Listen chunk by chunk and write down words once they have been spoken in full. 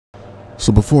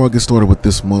So before I get started with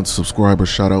this month's subscriber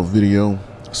shout out video,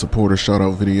 supporter shout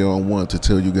out video, I want to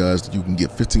tell you guys that you can get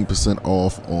 15%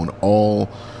 off on all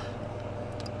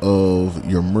of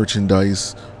your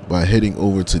merchandise by heading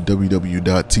over to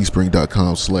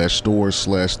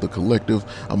www.teespring.com/store/the collective.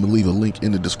 I'm gonna leave a link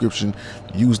in the description.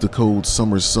 Use the code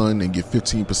SummerSun and get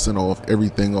 15% off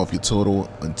everything off your total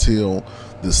until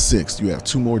the 6th. You have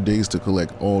 2 more days to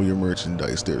collect all your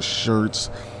merchandise. There's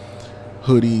shirts,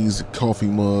 hoodies, coffee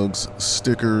mugs,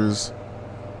 stickers,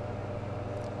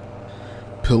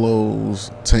 pillows,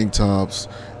 tank tops,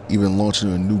 even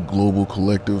launching a new global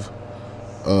collective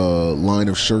line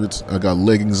of shirts. I got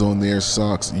leggings on there,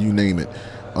 socks, you name it.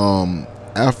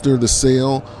 After the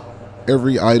sale,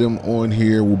 every item on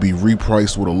here will be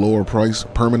repriced with a lower price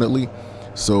permanently,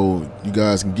 so you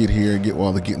guys can get here and get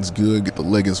while the getting's good. Get the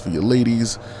leggings for your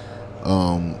ladies.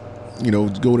 You know,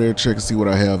 go there, check and see what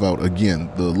I have out. Again,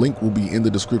 the link will be in the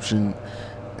description,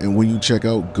 and when you check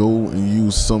out, go and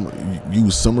use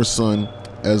SummerSun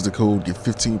as the code. Get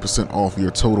 15% off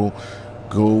your total.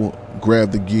 Go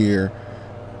grab the gear.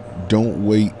 Don't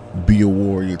wait. Be a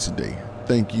warrior today.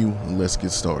 Thank you, and let's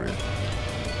get started.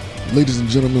 Ladies and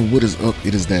gentlemen, what is up?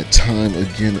 It is that time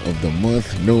again of the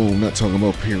month. No, I'm not talking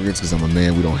about periods because I'm a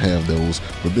man. We don't have those.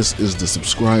 But this is the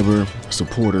subscriber,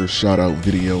 supporter, shout out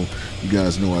video. You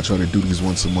guys know I try to do these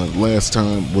once a month. Last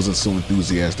time wasn't so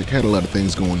enthusiastic. Had a lot of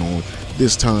things going on.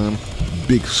 This time,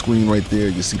 big screen right there.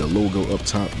 You see the logo up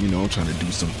top. You know, I'm trying to do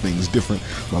some things different.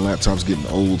 My laptop's getting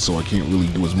old, so I can't really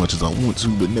do as much as I want to.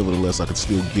 But nevertheless, I can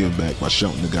still give back by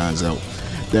shouting the guys out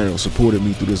that have supported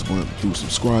me through this month, through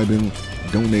subscribing,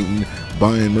 donating,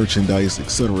 buying merchandise,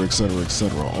 etc., etc.,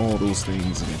 etc. All those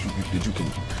things that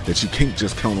you can't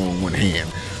just count on one hand.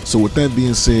 So with that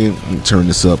being said, let me turn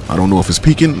this up. I don't know if it's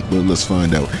peaking, but let's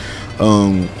find out.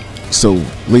 So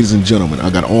ladies and gentlemen, I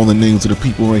got all the names of the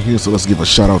people right here, so let's give a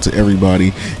shout out to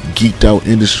everybody. Geeked Out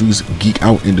Industries, Geek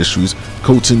Out Industries,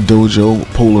 Colton Dojo,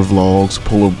 Polar Vlogs,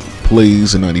 Polar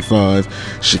Plays in 95,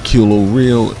 Shaquille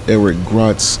O'Real, Eric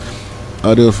Grotz,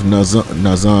 Adif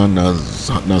Nazhan,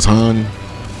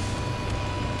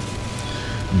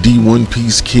 D1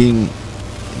 Piece King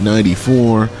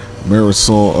 94,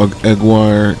 Marisol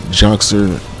Aguirre,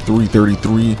 Joxer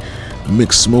 333,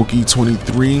 Mix Smokey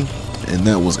 23, and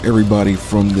that was everybody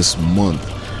from this month.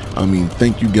 I mean,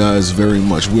 thank you guys very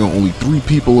much. We are only 3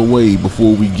 people away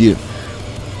before we get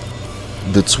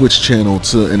the Twitch channel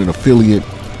to an affiliate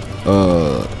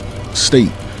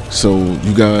state. So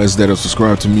you guys that have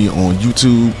subscribed to me on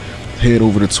YouTube, head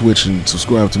over to Twitch and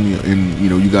subscribe to me, and you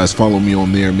know, you guys follow me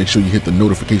on there. Make sure you hit the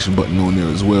notification button on there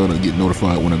as well to get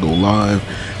notified when I go live.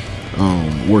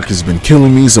 Work has been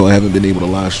killing me, so I haven't been able to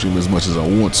live stream as much as I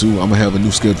want to. I'm gonna have a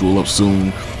new schedule up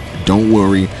soon. Don't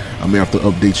worry, I may have to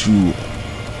update you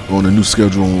on a new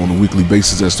schedule on a weekly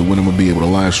basis as to when I'm gonna be able to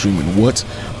live stream and what.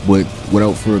 But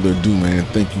without further ado, man,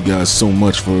 thank you guys so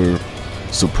much for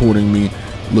supporting me.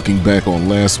 Looking back on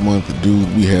last month, dude,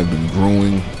 we have been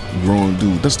growing,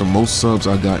 dude. That's the most subs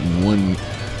I got in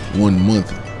one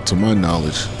month, to my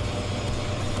knowledge.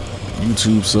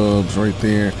 YouTube subs right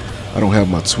there. I don't have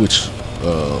my Twitch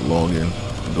login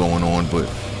going on, but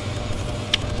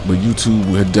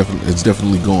YouTube it's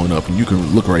definitely going up. And you can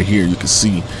look right here. You can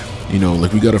see, you know,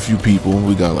 like we got a few people.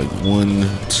 We got like 1,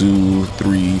 2,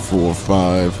 3, 4,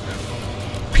 5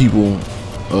 people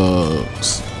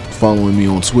following me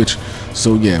on Twitch.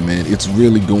 So yeah, man, it's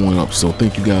really going up. So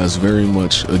thank you guys very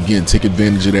much. Again, take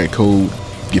advantage of that code.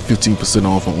 Get 15%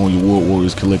 off on all your World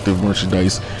Warriors collective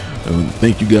merchandise.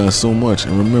 Thank you guys so much.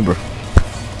 And remember,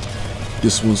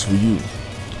 this one's for you.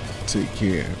 Take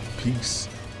care. Peace.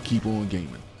 Keep on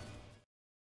gaming.